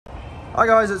Hi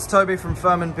guys, it's Toby from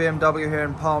Ferman BMW here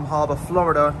in Palm Harbor,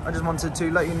 Florida. I just wanted to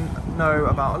let you know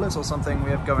about a little something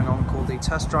we have going on called the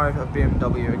test drive of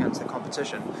BMW against the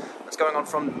competition. It's going on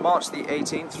from March the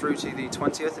 18th through to the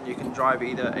 20th, and you can drive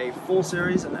either a 4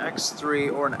 Series, an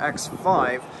X3 or an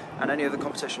X5 and any of the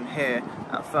competition here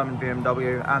at Ferman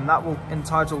BMW, and that will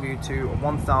entitle you to a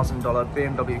 $1,000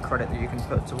 BMW credit that you can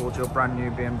put towards your brand new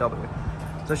BMW.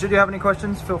 So should you have any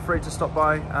questions, feel free to stop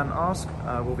by and ask.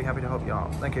 We'll be happy to help you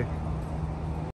out. Thank you.